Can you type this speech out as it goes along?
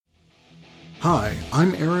Hi,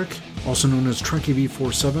 I'm Eric, also known as Trekkie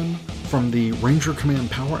V47, from the Ranger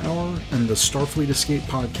Command Power Hour and the Starfleet Escape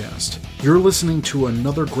podcast. You're listening to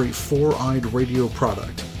another great Four-Eyed Radio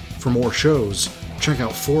product. For more shows, check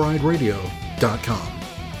out foureyedradio.com.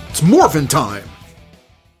 It's morphin' time!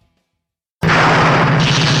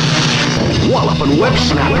 Wallop and web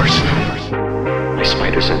snappers! My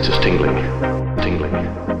spider sense is tingling.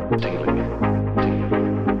 Tingling. Tingling.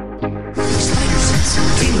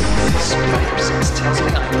 Spider sense tells me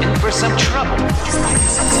I'm in for some trouble. Spider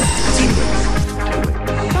sense tingling.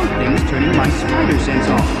 Something's turning my spider sense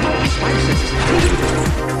off. My spider sense is tingling.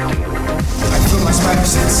 I feel my spider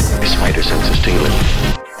sense. My spider sense is tingling.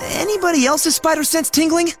 Anybody else's spider sense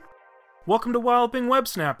tingling? Welcome to Walloping Web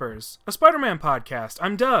Snappers, a Spider-Man podcast.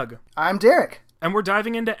 I'm Doug. I'm Derek. And we're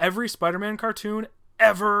diving into every Spider-Man cartoon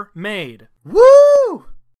ever made. Woo!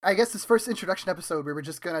 I guess this first introduction episode, we were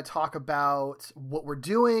just going to talk about what we're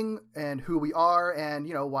doing and who we are and,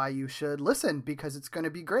 you know, why you should listen because it's going to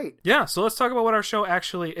be great. Yeah, so let's talk about what our show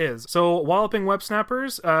actually is. So Walloping Web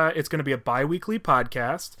Snappers, it's going to be a bi-weekly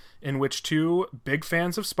podcast in which two big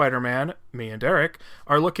fans of Spider-Man, me and Derek,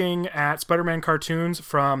 are looking at Spider-Man cartoons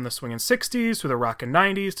from the swinging 60s to the rockin'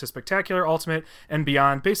 90s to Spectacular, Ultimate, and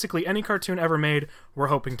beyond. Basically any cartoon ever made, we're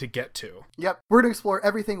hoping to get to. Yep. We're going to explore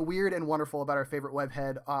everything weird and wonderful about our favorite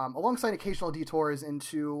webhead, alongside occasional detours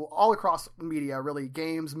into all across media, really,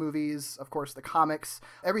 games, movies, of course, the comics,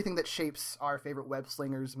 everything that shapes our favorite web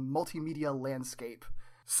slingers' multimedia landscape.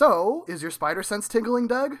 So, is your spider sense tingling,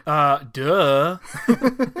 Doug? Duh.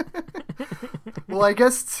 Well, I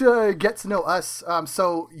guess to get to know us,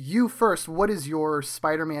 so you first, what is your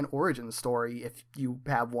Spider-Man origin story, if you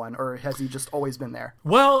have one, or has he just always been there?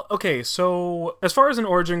 Well, okay, so as far as an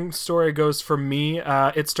origin story goes for me,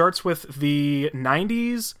 it starts with the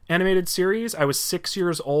 90s animated series. I was 6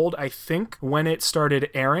 years old, I think, when it started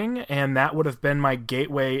airing, and that would have been my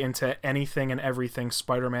gateway into anything and everything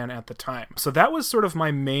Spider-Man at the time. So that was sort of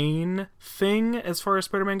my main thing as far as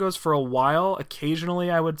Spider-Man goes for a while.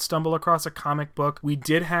 Occasionally I would stumble across a comic book. We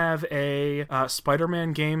did have a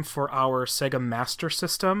Spider-Man game for our Sega Master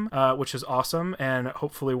System, which is awesome, and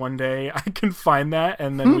hopefully one day I can find that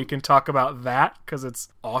and then we can talk about that because it's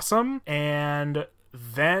awesome. And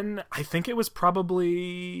then I think it was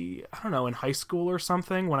probably, I don't know, in high school or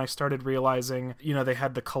something when I started realizing, you know, they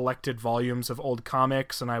had the collected volumes of old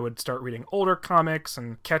comics and I would start reading older comics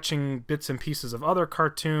and catching bits and pieces of other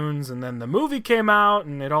cartoons, and then the movie came out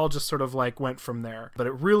and it all just sort of like went from there. But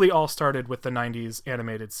it really all started with the 90s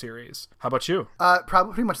animated series. How about you?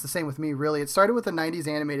 Probably pretty much the same with me, really. It started with the 90s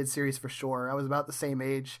animated series for sure. I was about the same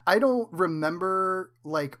age. I don't remember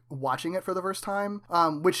like watching it for the first time,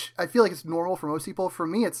 which I feel like it's normal for most people. For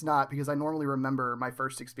me, it's not, because I normally remember my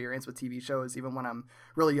first experience with TV shows even when I'm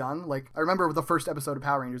really young. Like, I remember the first episode of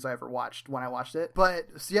Power Rangers I ever watched when I watched it. But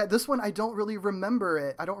so yeah, this one, I don't really remember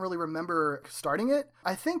it. I don't really remember starting it.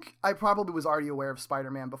 I think I probably was already aware of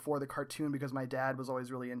Spider-Man before the cartoon because my dad was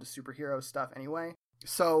always really into superhero stuff anyway.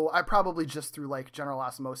 So I probably just through like general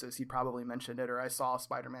osmosis, he probably mentioned it, or I saw a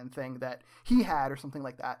Spider-Man thing that he had or something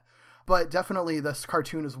like that. But definitely this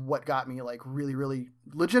cartoon is what got me like really, really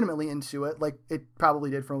legitimately into it. Like it probably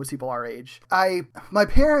did for most people our age. My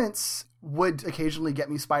parents would occasionally get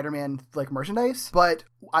me Spider-Man like merchandise, but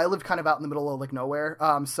I lived kind of out in the middle of like nowhere.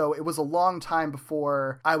 So it was a long time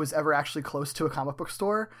before I was ever actually close to a comic book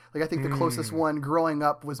store. Like I think the closest one growing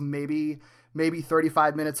up was maybe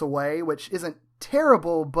 35 minutes away, which isn't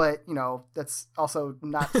terrible, but you know, that's also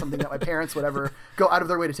not something that my parents would ever go out of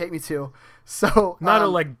their way to take me to. So not a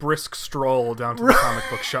like brisk stroll down to the comic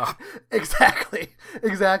book shop. Exactly.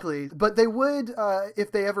 But they would,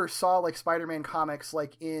 if they ever saw like Spider-Man comics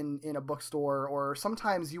like in a bookstore, or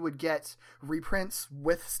sometimes you would get reprints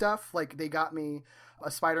with stuff. Like they got me a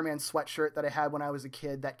Spider-Man sweatshirt that I had when I was a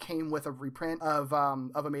kid that came with a reprint of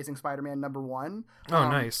Amazing Spider-Man #1. Oh,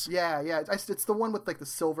 nice. Yeah. It's the one with like the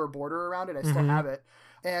silver border around it. I still have it.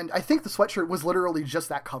 And I think the sweatshirt was literally just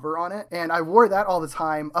that cover on it. And I wore that all the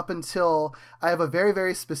time up until I have a very,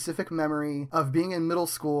 very specific memory of being in middle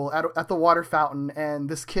school at the water fountain. And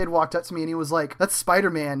this kid walked up to me and he was like, "That's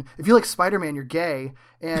Spider-Man. If you like Spider-Man, you're gay."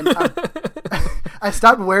 And I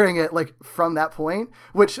stopped wearing it like from that point,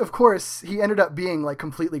 which of course he ended up being like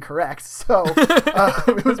completely correct. So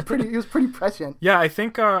it was pretty prescient. Yeah, I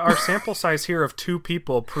think our sample size here of 2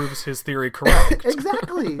 people proves his theory correct.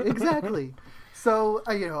 Exactly. So,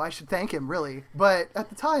 I should thank him, really. But at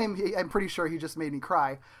the time, I'm pretty sure he just made me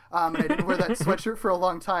cry. And I didn't wear that sweatshirt for a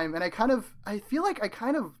long time. And I feel like I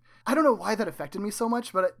kind of I don't know why that affected me so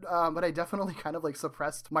much, but I definitely kind of like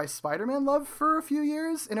suppressed my Spider-Man love for a few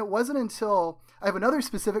years. And it wasn't until I have another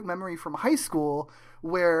specific memory from high school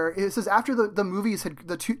where it says after the movies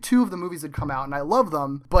had two of the movies had come out, and I love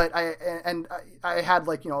them, but I had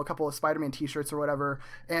like, you know, a couple of Spider-Man t-shirts or whatever,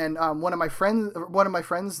 and one of my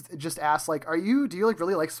friends just asked like, do you like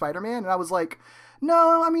really like Spider-Man? And I was like,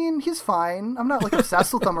 no, I mean, he's fine. I'm not like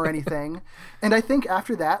obsessed with him or anything. And I think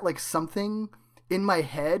after that, like something in my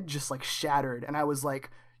head just like shattered, and I was like,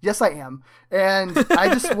 yes, I am. And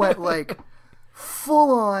I just went like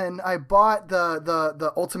full on. I bought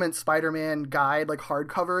the Ultimate Spider-Man guide, like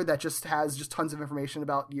hardcover, that just has just tons of information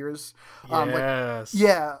about years. Yes.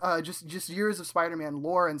 Just years of Spider-Man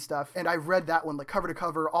lore and stuff. And I read that one like cover to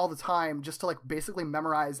cover all the time, just to like basically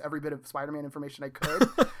memorize every bit of Spider-Man information I could.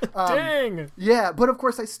 Dang. Yeah, but of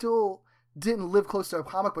course I still didn't live close to a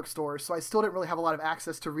comic book store, so I still didn't really have a lot of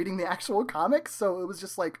access to reading the actual comics, so it was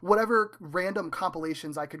just like whatever random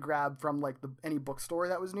compilations I could grab from like any bookstore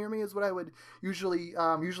that was near me is what I would usually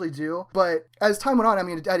do. But as time went on, I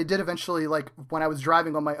mean, I did eventually, like when I was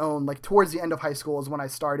driving on my own, like towards the end of high school is when I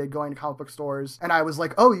started going to comic book stores, and I was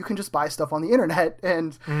like, oh, you can just buy stuff on the internet,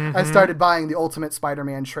 and I started buying the Ultimate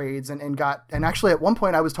Spider-Man trades, and actually at one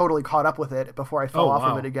point I was totally caught up with it before I fell off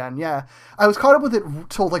of it again. Yeah, I was caught up with it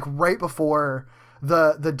till like right before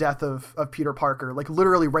the death of Peter Parker, like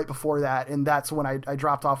literally right before that, and that's when I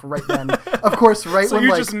dropped off right then. Of course, right so when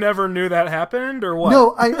you like, just never knew that happened, or what?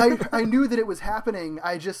 No, I knew that it was happening.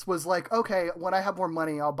 I just was like, okay, when I have more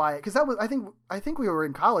money, I'll buy it, because that was I think we were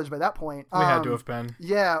in college by that point. We had to have been.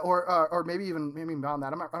 Yeah, or maybe even beyond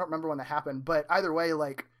that. I don't remember when that happened, but either way,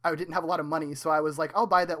 like I didn't have a lot of money, so I was like, I'll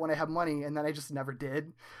buy that when I have money, and then I just never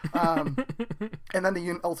did. And then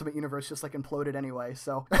the Ultimate Universe just like imploded anyway.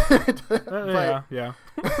 So, yeah.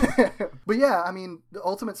 But yeah, I mean, the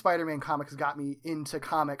Ultimate Spider-Man comics got me into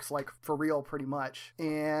comics like for real, pretty much.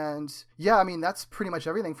 And yeah, I mean, that's pretty much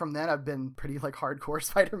everything. From then, I've been pretty like hardcore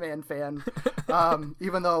Spider-Man fan.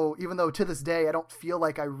 Even though to this day, I don't feel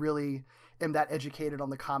like I really am that educated on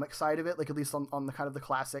the comic side of it, like at least on the kind of the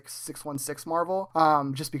classic 616 Marvel,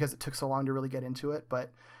 just because it took so long to really get into it.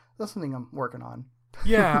 But that's something I'm working on.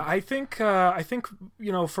 Yeah, I think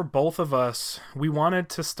you know, for both of us, we wanted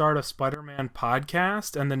to start a Spider-Man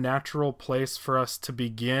podcast, and the natural place for us to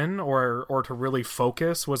begin or to really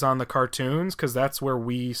focus was on the cartoons, because that's where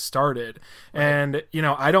we started. Right. And you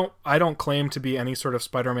know, I don't claim to be any sort of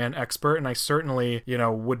Spider-Man expert, and I certainly, you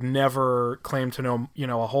know, would never claim to know, you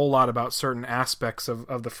know, a whole lot about certain aspects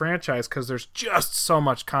of the franchise, because there's just so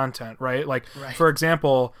much content, right? Like, for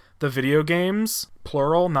example, the video games,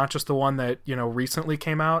 plural, not just the one that, you know, recently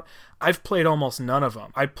came out. I've played almost none of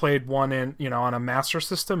them. I played one in, you know, on a Master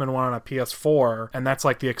System and one on a PS4, and that's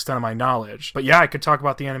like the extent of my knowledge. But yeah, I could talk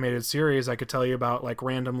about the animated series. I could tell you about like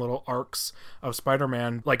random little arcs of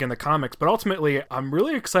Spider-Man, like in the comics. But ultimately, I'm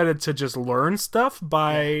really excited to just learn stuff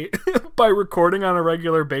by by recording on a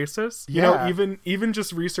regular basis. You know, even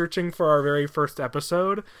just researching for our very first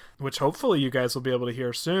episode, which hopefully you guys will be able to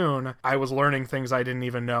hear soon, I was learning things I didn't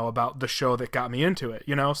even know about the show that got me into it,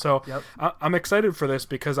 you know? So I'm excited for this,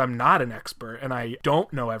 because I'm not an expert and I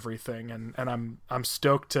don't know everything, and I'm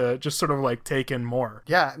stoked to just sort of like take in more.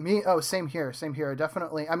 Yeah, me. Oh, same here.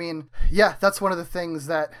 Definitely. I mean, yeah, that's one of the things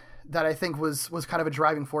that I think was kind of a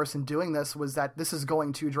driving force in doing this, was that this is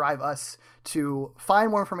going to drive us to find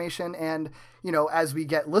more information. And, you know, as we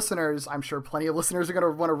get listeners, I'm sure plenty of listeners are going to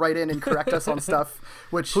want to write in and correct us on stuff,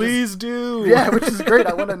 which please do. Yeah, which is great.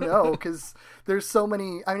 I want to know, because there's so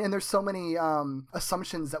many, I mean, and there's so many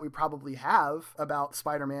assumptions that we probably have about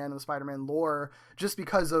Spider-Man and the Spider-Man lore, just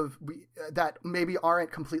because of that maybe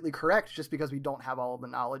aren't completely correct, just because we don't have all of the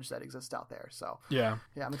knowledge that exists out there. So yeah,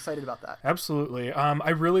 I'm excited about that. Absolutely. I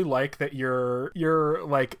really like that your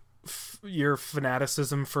like your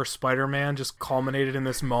fanaticism for Spider-Man just culminated in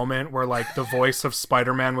this moment where like the voice of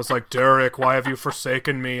Spider-Man was like, Derek, why have you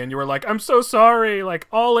forsaken me? And you were like, I'm so sorry, like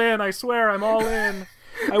all in, I swear I'm all in.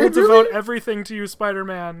 I will devote everything to you,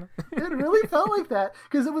 Spider-Man. It really felt like that,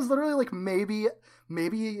 because it was literally like maybe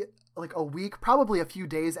like a week, probably a few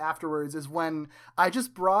days afterwards, is when I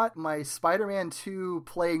just brought my Spider-Man 2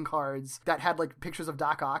 playing cards that had like pictures of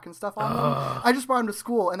Doc Ock and stuff on them. I just brought them to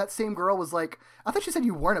school, and that same girl was like, I thought you said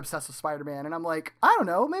you weren't obsessed with Spider-Man. And I'm like, I don't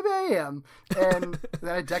know, maybe I am. And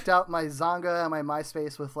then I decked out my Zanga and my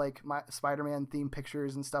MySpace with like my Spider-Man themed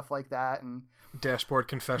pictures and stuff like that, and Dashboard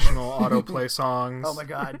Confessional autoplay songs. Oh my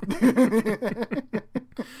god.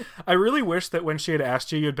 I really wish that when she had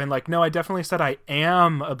asked you, you'd been like, no, I definitely said I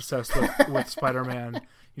am obsessed with Spider-Man.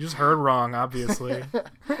 You just heard wrong, obviously.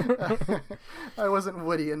 I wasn't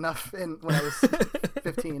witty enough when I was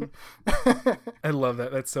 15. I love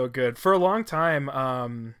that. That's so good. For a long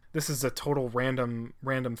time, this is a total random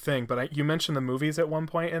thing, but you mentioned the movies at one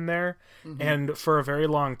point in there, and for a very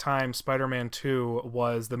long time, Spider-Man 2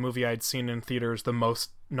 was the movie I'd seen in theaters the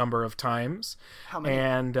most number of times. How many?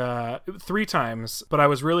 And 3 times, but I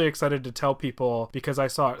was really excited to tell people because I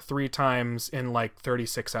saw it 3 times in like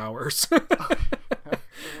 36 hours.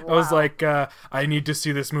 I was like, I need to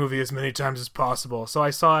see this movie as many times as possible. So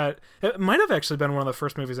I saw it. It might have actually been one of the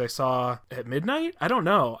first movies I saw at midnight. I don't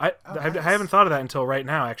know. I haven't thought of that until right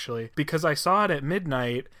now, actually, because I saw it at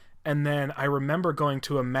midnight. And then I remember going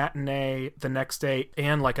to a matinee the next day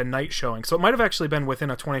and like a night showing. So it might have actually been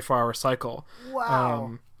within a 24-hour cycle.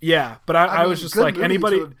 Wow. Yeah, but I was just like,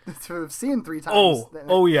 anybody to have seen 3 times.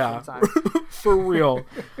 Oh yeah, for real.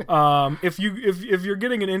 If you're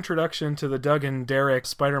getting an introduction to the Doug and Derek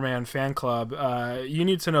Spider-Man fan club, you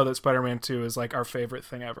need to know that Spider-Man 2 is like our favorite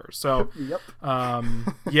thing ever. So, Yep.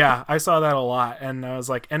 Yeah, I saw that a lot, and I was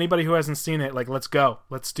like, anybody who hasn't seen it, like, let's go,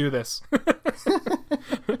 let's do this.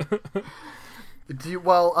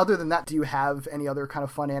 Well, other than that, do you have any other kind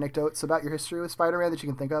of fun anecdotes about your history with Spider-Man that you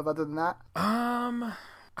can think of other than that?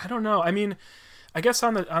 I don't know. I mean, I guess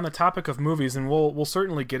on the topic of movies, and we'll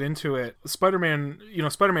certainly get into it. Spider-Man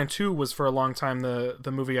 2 was for a long time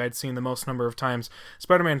the movie I'd seen the most number of times.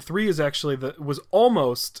 Spider-Man 3 is actually was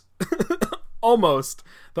almost almost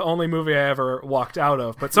the only movie I ever walked out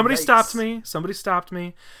of. But somebody stopped me.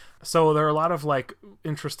 So there are a lot of like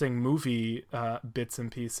interesting movie bits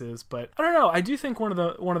and pieces, but I don't know. I do think one of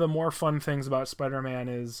the more fun things about Spider-Man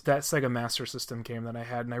is that Sega Master System game that I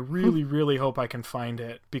had, and I really, really hope I can find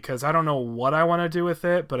it because I don't know what I want to do with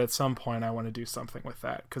it, but at some point I want to do something with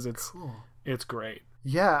that because it's great.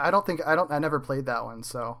 Yeah, I never played that one,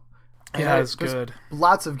 so. Yeah, it's good.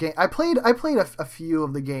 Lots of games. I played a few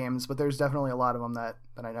of the games, but there's definitely a lot of them that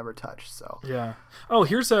I never touched. So yeah. Oh,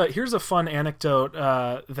 here's a fun anecdote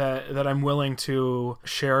that I'm willing to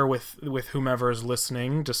share with whomever is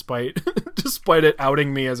listening, despite it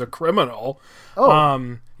outing me as a criminal.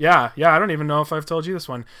 Oh. Yeah. I don't even know if I've told you this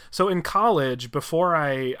one. So in college, before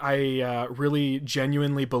I really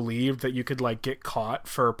genuinely believed that you could like get caught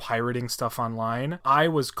for pirating stuff online, I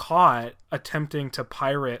was caught attempting to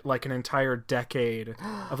pirate like an entire decade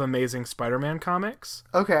of Amazing Spider-Man comics.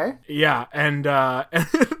 Okay. Yeah, and I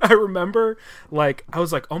remember like I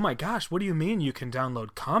was like, oh my gosh, what do you mean you can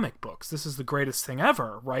download comic books? This is the greatest thing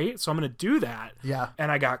ever, right? So I'm gonna do that. Yeah.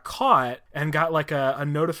 And I got caught and got like a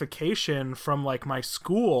notification from like my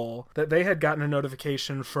school that they had gotten a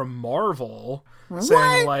notification from Marvel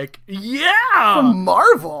saying like, yeah, from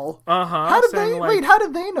Marvel. How did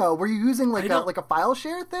they know? Were you using like a file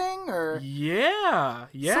share thing or? Yeah.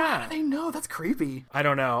 So how do they know? That's creepy. I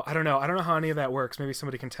don't know how any of that works. Maybe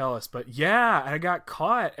somebody can tell us. But yeah, I got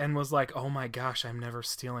caught and was like, oh my gosh, I'm never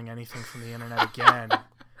stealing anything from the internet again.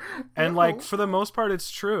 And like for the most part it's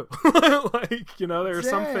true. Like, there are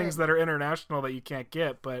some things that are international that you can't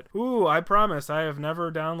get, but I promise I have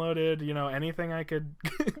never downloaded anything I could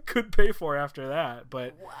pay for after that.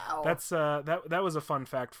 But wow, that's that was a fun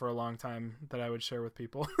fact for a long time that I would share with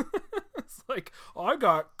people. It's like, I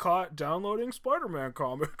got caught downloading Spider-Man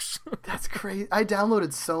comics. That's crazy. I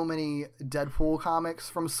downloaded so many Deadpool comics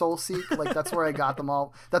from SoulSeek. Like that's where I got them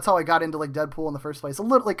all. That's how I got into like Deadpool in the first place. A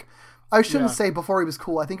little like, I shouldn't say before he was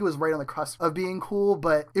cool. I think it was right on the cusp of being cool,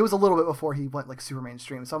 but it was a little bit before he went like super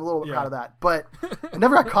mainstream. So I'm a little bit proud of that. But I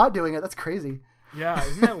never got caught doing it. That's crazy. Yeah,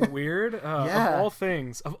 isn't that weird? Yeah. Of all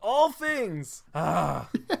things.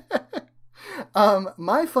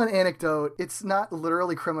 My fun anecdote, it's not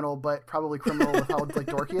literally criminal, but probably criminal with how like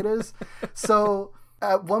dorky it is. So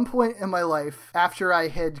at one point in my life, after I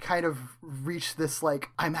had kind of reached this, like,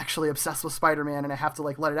 I'm actually obsessed with Spider-Man and I have to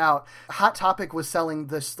like let it out, Hot Topic was selling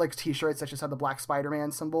this like t-shirts that just had the black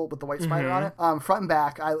Spider-Man symbol with the white spider on it. Front and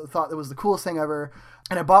back. I thought it was the coolest thing ever.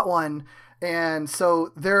 And I bought one. And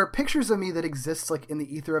so there are pictures of me that exist like in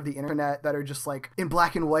the ether of the internet that are just like in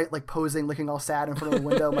black and white, like posing, looking all sad in front of the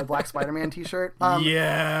window, my black Spider-Man t-shirt.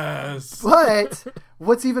 Yes. But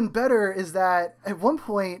what's even better is that at one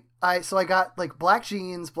point I got like black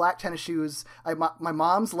jeans, black tennis shoes, my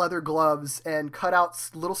mom's leather gloves, and cut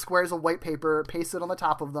out little squares of white paper, pasted on the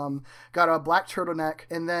top of them, got a black turtleneck,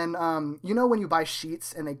 and then when you buy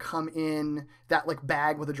sheets and they come in that like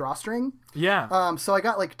bag with a drawstring? Yeah. So I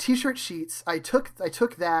got like t-shirt sheets. I took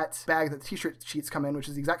that bag that the t-shirt sheets come in, which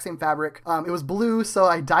is the exact same fabric. It was blue, so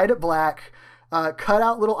I dyed it black. cut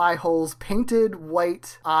out little eye holes, painted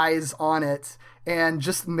white eyes on it, and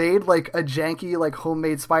just made like a janky, like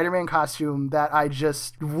homemade Spider-Man costume that I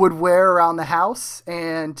just would wear around the house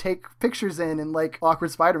and take pictures in like awkward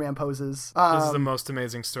Spider-Man poses. This is the most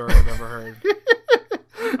amazing story I've ever heard.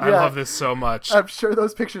 I love this so much. I'm sure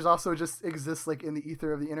those pictures also just exist like in the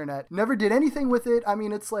ether of the internet. Never did anything with it. I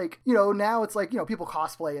mean, it's like, now it's like, people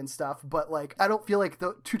cosplay and stuff, but like, I don't feel like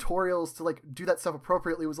the tutorials to like do that stuff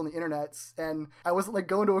appropriately was on the internet, and I wasn't like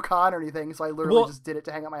going to a con or anything, so I literally just did it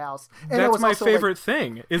to hang out my house. And that's my favorite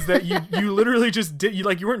thing, is that you literally just did,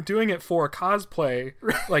 you weren't doing it for a cosplay,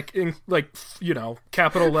 like in like,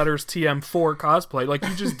 capital letters TM4 cosplay. Like,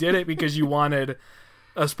 you just did it because you wanted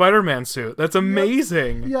a Spider-Man suit. That's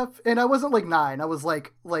amazing. Yep. And I wasn't like 9. I was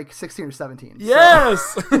like 16 or 17. Yes.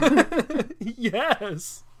 So.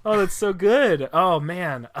 Yes. Oh, that's so good. Oh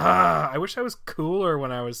man. I wish I was cooler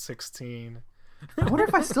when I was 16. I wonder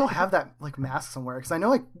if I still have that like mask somewhere, because I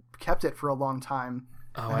know I kept it for a long time.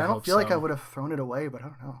 Oh, and I don't feel like I would have thrown it away, but I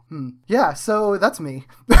don't know. Yeah, so that's me.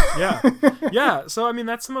 Yeah. So, I mean,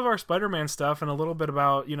 that's some of our Spider-Man stuff and a little bit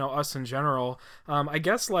about, us in general. I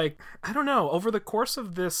guess, like, I don't know, over the course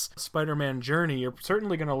of this Spider-Man journey, you're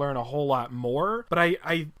certainly going to learn a whole lot more. But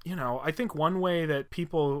I think one way that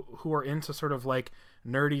people who are into sort of like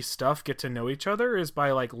nerdy stuff get to know each other is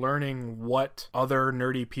by like learning what other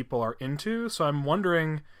nerdy people are into. So I'm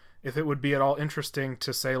wondering if it would be at all interesting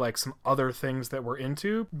to say like some other things that we're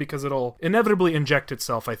into, because it'll inevitably inject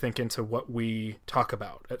itself, I think, into what we talk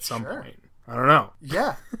about at some point. I don't know.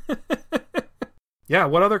 Yeah. Yeah,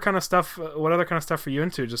 what other kind of stuff are you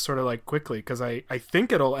into, just sort of like quickly? Because I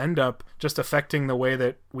think it'll end up just affecting the way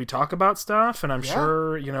that we talk about stuff, and I'm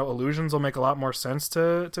sure, Illusions will make a lot more sense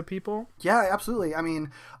to people. Yeah, absolutely. I mean,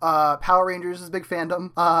 Power Rangers is a big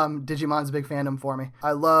fandom. Digimon's a big fandom for me.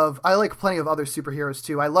 I like plenty of other superheroes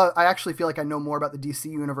too. I actually feel like I know more about the DC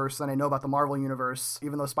universe than I know about the Marvel universe,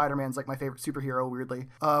 even though Spider-Man's like my favorite superhero, weirdly.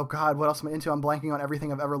 Oh God, what else am I into? I'm blanking on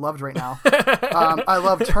everything I've ever loved right now. I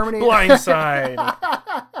love Terminator. Blindside.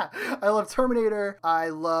 I love Terminator. I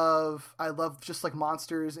love just like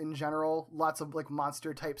monsters in general. Lots of like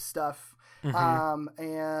monster type stuff. Mm-hmm.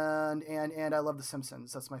 And I love The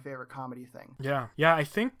Simpsons. That's my favorite comedy thing. Yeah. I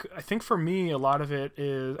think for me, a lot of it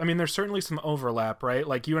is, I mean, there's certainly some overlap, right?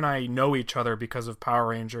 Like, you and I know each other because of Power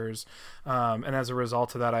Rangers. And as a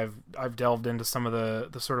result of that, I've delved into some of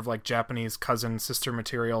the sort of like Japanese cousin sister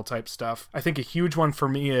material type stuff. I think a huge one for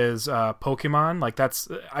me is Pokemon. Like,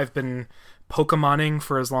 I've been Pokemoning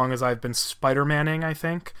for as long as I've been Spider-Manning, I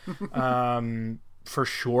think. For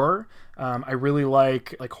sure. I really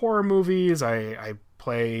like horror movies. I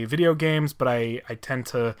play video games, but I tend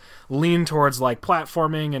to lean towards like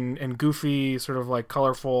platforming and goofy, sort of like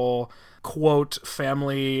colorful, quote,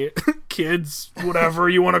 family kids, whatever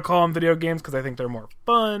you want to call them, video games, because I think they're more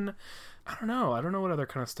fun. I don't know what other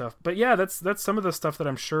kind of stuff. But yeah, that's some of the stuff that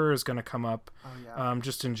I'm sure is going to come up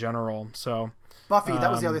just in general. So Buffy,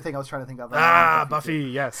 that was the other thing I was trying to think of. Buffy,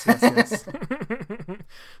 yes.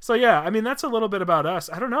 So yeah, I mean, that's a little bit about us.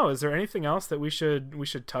 I don't know, is there anything else that we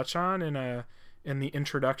should touch on in the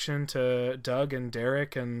introduction to Doug and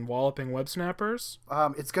Derek and Walloping Web Snappers?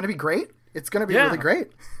 It's going to be great. It's going to be really great.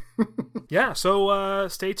 Yeah, so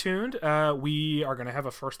stay tuned. We are going to have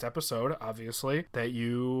a first episode, obviously, that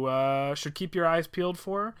you should keep your eyes peeled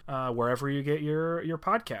for wherever you get your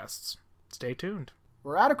podcasts. Stay tuned.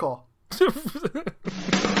 Radical.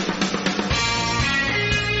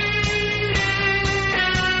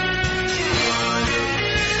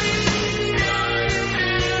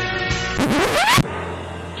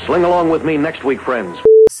 Sling along with me next week, friends.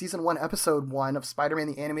 Season 1, Episode 1 of Spider-Man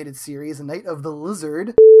the Animated Series, Night of the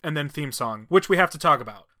Lizard. And then theme song, which we have to talk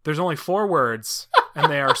about. There's only 4 words,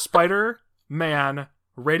 and they are Spider-Man,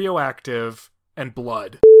 radioactive, and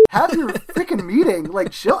blood. Have your freaking meeting.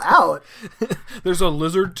 Like, chill out. There's a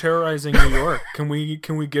lizard terrorizing New York. Can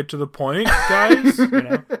we get to the point, guys?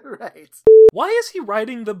 Right. Why is he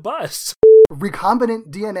riding the bus?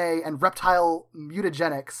 Recombinant DNA and reptile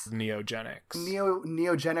mutagenics. Neogenics.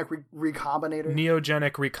 Neogenic recombinator.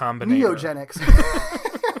 Neogenic recombinator. Neogenics.